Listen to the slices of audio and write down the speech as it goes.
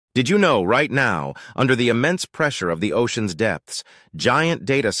Did you know right now, under the immense pressure of the ocean's depths, giant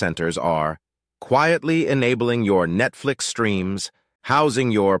data centers are quietly enabling your Netflix streams,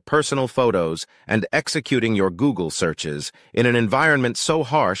 housing your personal photos, and executing your Google searches in an environment so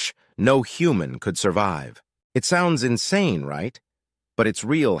harsh no human could survive? It sounds insane, right? But it's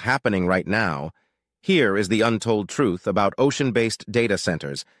real, happening right now. Here is the untold truth about ocean-based data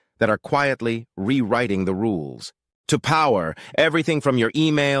centers that are quietly rewriting the rules. To power everything from your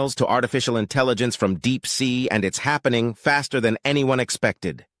emails to artificial intelligence from deep sea, and it's happening faster than anyone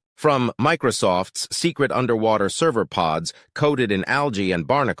expected. From Microsoft's secret underwater server pods coated in algae and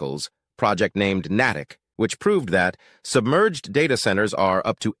barnacles, project named Natick, which proved that submerged data centers are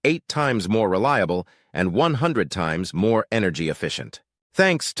up to 8 times more reliable and 100 times more energy efficient.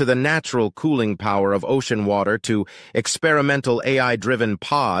 Thanks to the natural cooling power of ocean water to experimental AI-driven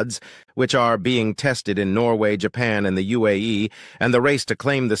pods, which are being tested in Norway, Japan, and the UAE, and the race to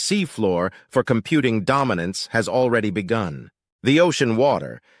claim the seafloor for computing dominance has already begun. The ocean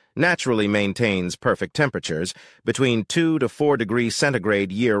water naturally maintains perfect temperatures between 2 to 4 degrees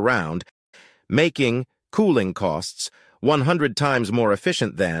centigrade year-round, making cooling costs 100 times more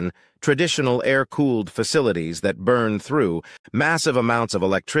efficient than traditional air-cooled facilities that burn through massive amounts of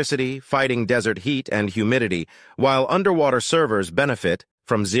electricity, fighting desert heat and humidity, while underwater servers benefit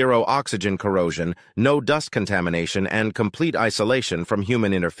from zero oxygen corrosion, no dust contamination, and complete isolation from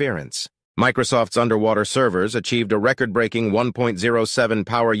human interference. Microsoft's underwater servers achieved a record-breaking 1.07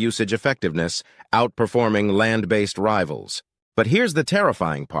 power usage effectiveness, outperforming land-based rivals. But here's the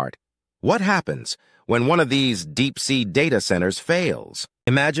terrifying part. What happens when one of these deep-sea data centers fails?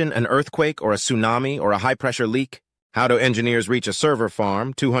 Imagine an earthquake or a tsunami or a high-pressure leak. How do engineers reach a server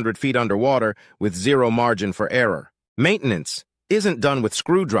farm 200 feet underwater with zero margin for error? Maintenance isn't done with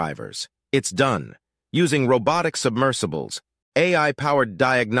screwdrivers. It's done using robotic submersibles, AI-powered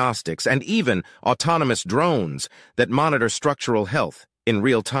diagnostics, and even autonomous drones that monitor structural health in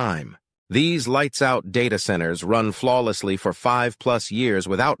real time. These lights-out data centers run flawlessly for 5+ years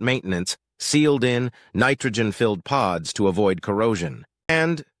without maintenance, sealed in, nitrogen-filled pods to avoid corrosion.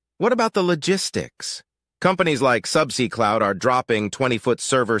 And what about the logistics? Companies like Subsea Cloud are dropping 20-foot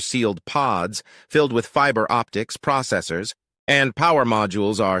server-sealed pods filled with fiber optics, processors, and power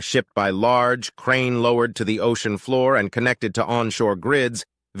modules are shipped by large, crane-lowered to the ocean floor and connected to onshore grids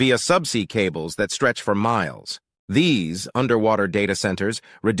via subsea cables that stretch for miles. These underwater data centers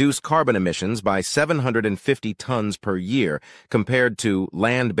reduce carbon emissions by 750 tons per year compared to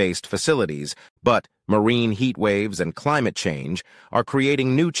land-based facilities, but marine heat waves and climate change are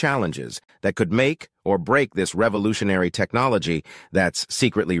creating new challenges that could make or break this revolutionary technology that's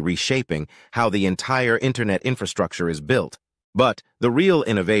secretly reshaping how the entire internet infrastructure is built. But the real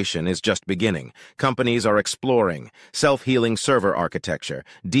innovation is just beginning. Companies are exploring self-healing server architecture,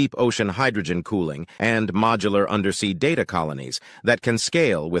 deep ocean hydrogen cooling, and modular undersea data colonies that can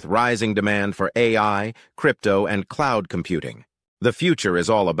scale with rising demand for AI, crypto, and cloud computing. The future is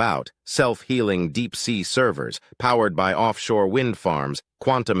all about self-healing deep-sea servers powered by offshore wind farms,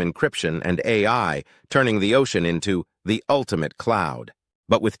 quantum encryption, and AI, turning the ocean into the ultimate cloud.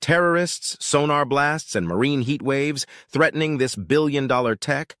 But with terrorists, sonar blasts, and marine heat waves threatening this billion-dollar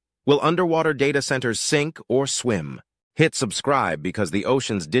tech, will underwater data centers sink or swim? Hit subscribe because the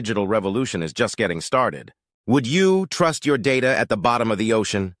ocean's digital revolution is just getting started. Would you trust your data at the bottom of the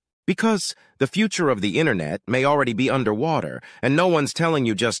ocean? Because the future of the internet may already be underwater, and no one's telling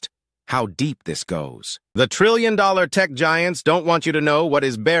you just how deep this goes. The trillion-dollar tech giants don't want you to know what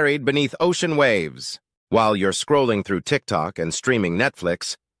is buried beneath ocean waves. While you're scrolling through TikTok and streaming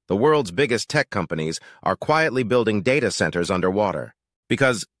Netflix, the world's biggest tech companies are quietly building data centers underwater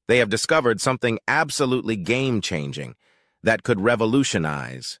because they have discovered something absolutely game-changing that could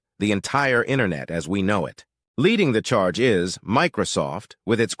revolutionize the entire internet as we know it. Leading the charge is Microsoft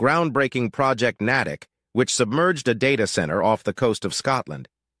with its groundbreaking Project Natick, which submerged a data center off the coast of Scotland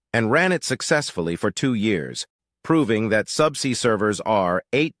and ran it successfully for 2 years, proving that subsea servers are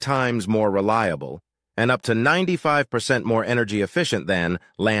 8 times more reliable and up to 95% more energy efficient than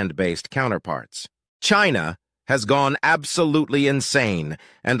land-based counterparts. China has gone absolutely insane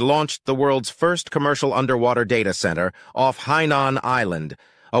and launched the world's first commercial underwater data center off Hainan Island,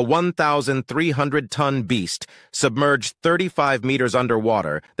 a 1,300-ton beast submerged 35 meters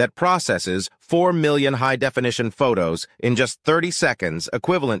underwater that processes 4 million high-definition photos in just 30 seconds,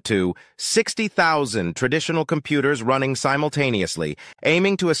 equivalent to 60,000 traditional computers running simultaneously,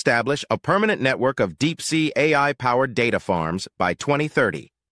 aiming to establish a permanent network of deep-sea AI-powered data farms by 2030.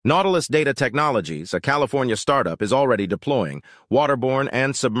 Nautilus Data Technologies, a California startup, is already deploying waterborne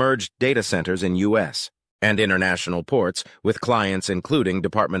and submerged data centers in U.S. and international ports with clients including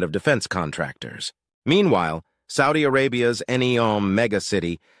Department of Defense contractors. Meanwhile, Saudi Arabia's NEOM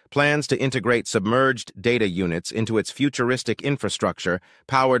megacity plans to integrate submerged data units into its futuristic infrastructure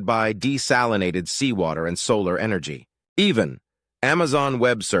powered by desalinated seawater and solar energy. Even Amazon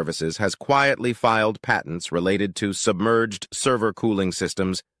Web Services has quietly filed patents related to submerged server cooling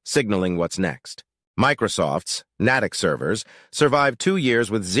systems, signaling what's next. Microsoft's Natick servers survived 2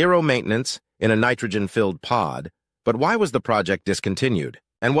 years with zero maintenance in a nitrogen-filled pod, but why was the project discontinued?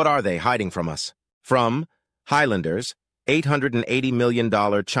 And what are they hiding from us? From Highlander's $880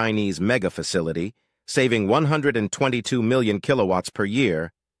 million Chinese mega facility, saving 122 million kilowatts per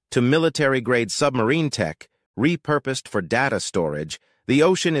year, to military-grade submarine tech, repurposed for data storage, the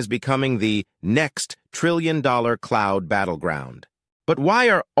ocean is becoming the next trillion-dollar cloud battleground. But why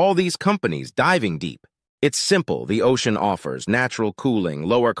are all these companies diving deep? It's simple. The ocean offers natural cooling,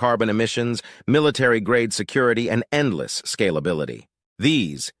 lower carbon emissions, military-grade security, and endless scalability.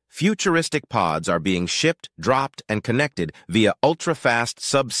 These futuristic pods are being shipped, dropped, and connected via ultra-fast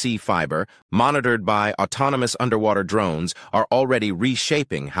subsea fiber, monitored by autonomous underwater drones, are already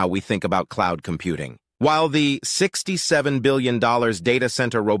reshaping how we think about cloud computing. While the $67 billion data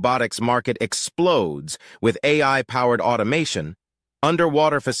center robotics market explodes with AI-powered automation,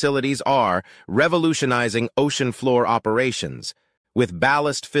 underwater facilities are revolutionizing ocean floor operations, with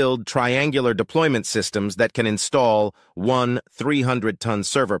ballast-filled triangular deployment systems that can install 300-ton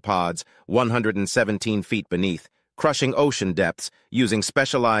server pods 117 feet beneath, crushing ocean depths using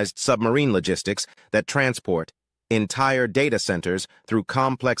specialized submarine logistics that transport entire data centers through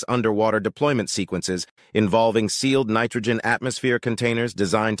complex underwater deployment sequences involving sealed nitrogen atmosphere containers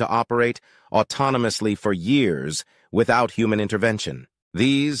designed to operate autonomously for years without human intervention.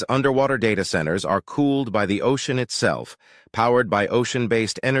 These underwater data centers are cooled by the ocean itself, powered by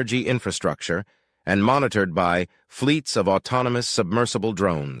ocean-based energy infrastructure, and monitored by fleets of autonomous submersible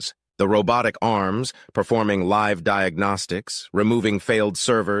drones. The robotic arms performing live diagnostics, removing failed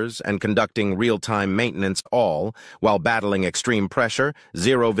servers, and conducting real-time maintenance, all while battling extreme pressure,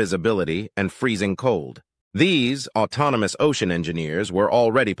 zero visibility, and freezing cold. These autonomous ocean engineers were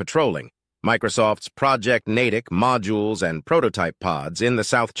already patrolling Microsoft's Project Natick modules and prototype pods in the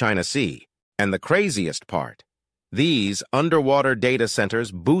South China Sea. And the craziest part, these underwater data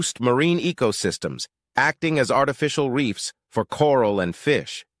centers boost marine ecosystems, acting as artificial reefs for coral and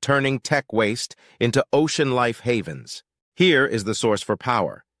fish, turning tech waste into ocean life havens. Here is the source for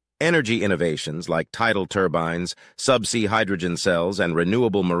power. Energy innovations like tidal turbines, subsea hydrogen cells, and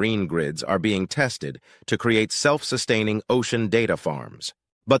renewable marine grids are being tested to create self-sustaining ocean data farms.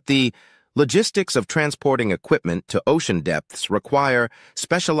 But the logistics of transporting equipment to ocean depths require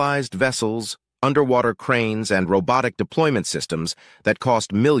specialized vessels, underwater cranes, and robotic deployment systems that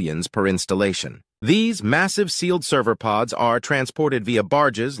cost millions per installation. These massive sealed server pods are transported via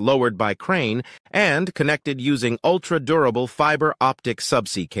barges lowered by crane and connected using ultra-durable fiber optic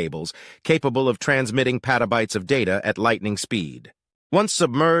subsea cables capable of transmitting petabytes of data at lightning speed. Once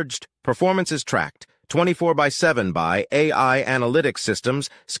submerged, performance is tracked 24/7 by AI analytics systems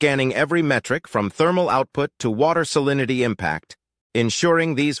scanning every metric from thermal output to water salinity impact,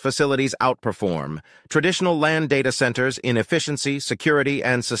 ensuring these facilities outperform traditional land data centers in efficiency, security,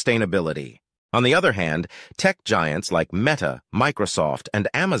 and sustainability. On the other hand, tech giants like Meta, Microsoft, and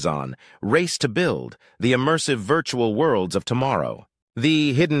Amazon race to build the immersive virtual worlds of tomorrow.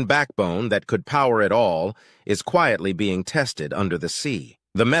 The hidden backbone that could power it all is quietly being tested under the sea.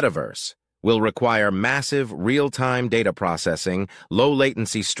 The metaverse will require massive real-time data processing,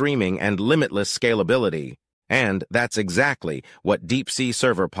 low-latency streaming, and limitless scalability. And that's exactly what deep-sea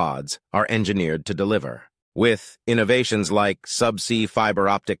server pods are engineered to deliver. With innovations like subsea fiber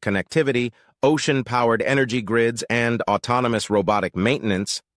optic connectivity, ocean-powered energy grids, and autonomous robotic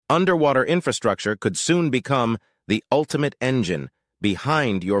maintenance, underwater infrastructure could soon become the ultimate engine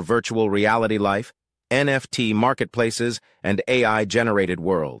behind your virtual reality life, NFT marketplaces, and AI-generated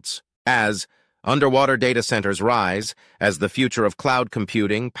worlds. As underwater data centers rise, as the future of cloud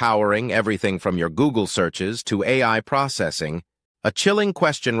computing powering everything from your Google searches to AI processing, a chilling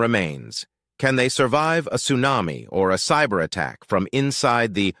question remains. Can they survive a tsunami or a cyber attack from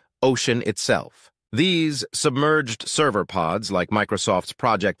inside the ocean itself? These submerged server pods, like Microsoft's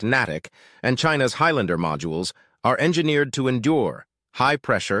Project Natick and China's Highlander modules, are engineered to endure high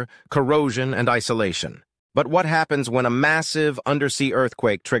pressure, corrosion, and isolation. But what happens when a massive undersea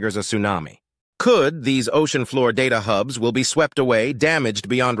earthquake triggers a tsunami? Could these ocean floor data hubs will be swept away, damaged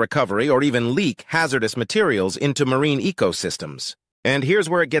beyond recovery, or even leak hazardous materials into marine ecosystems? And here's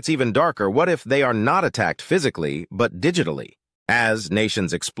where it gets even darker. What if they are not attacked physically, but digitally? As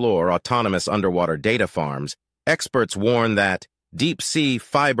nations explore autonomous underwater data farms, experts warn that deep-sea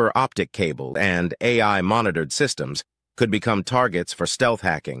fiber optic cable and AI-monitored systems could become targets for stealth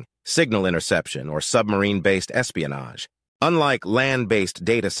hacking, signal interception, or submarine-based espionage. Unlike land-based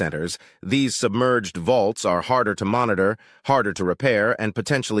data centers, these submerged vaults are harder to monitor, harder to repair, and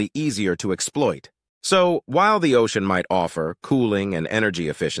potentially easier to exploit. So, while the ocean might offer cooling and energy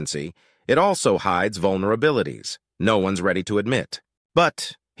efficiency, it also hides vulnerabilities no one's ready to admit.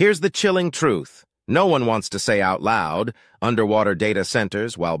 But here's the chilling truth. No one wants to say out loud, underwater data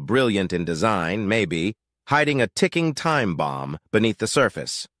centers, while brilliant in design, may be hiding a ticking time bomb beneath the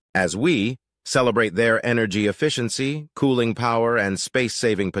surface. As we celebrate their energy efficiency, cooling power, and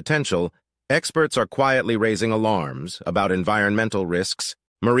space-saving potential, experts are quietly raising alarms about environmental risks,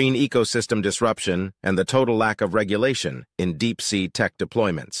 marine ecosystem disruption, and the total lack of regulation in deep-sea tech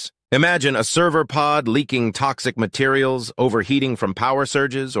deployments. Imagine a server pod leaking toxic materials, overheating from power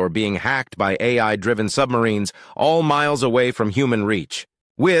surges, or being hacked by AI-driven submarines all miles away from human reach.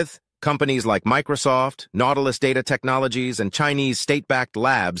 With companies like Microsoft, Nautilus Data Technologies, and Chinese state-backed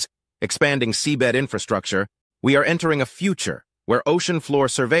labs expanding seabed infrastructure, we are entering a future where ocean floor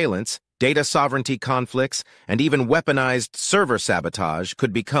surveillance, data sovereignty conflicts, and even weaponized server sabotage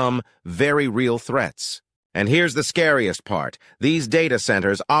could become very real threats. And here's the scariest part. These data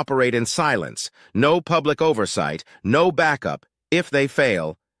centers operate in silence, no public oversight, no backup if they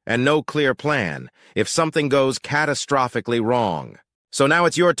fail, and no clear plan if something goes catastrophically wrong. So now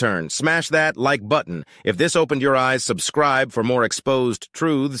it's your turn. Smash that like button. If this opened your eyes, subscribe for more exposed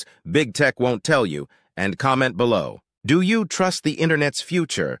truths big tech won't tell you, and comment below. Do you trust the internet's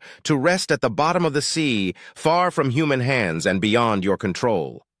future to rest at the bottom of the sea, far from human hands and beyond your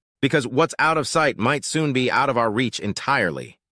control? Because what's out of sight might soon be out of our reach entirely.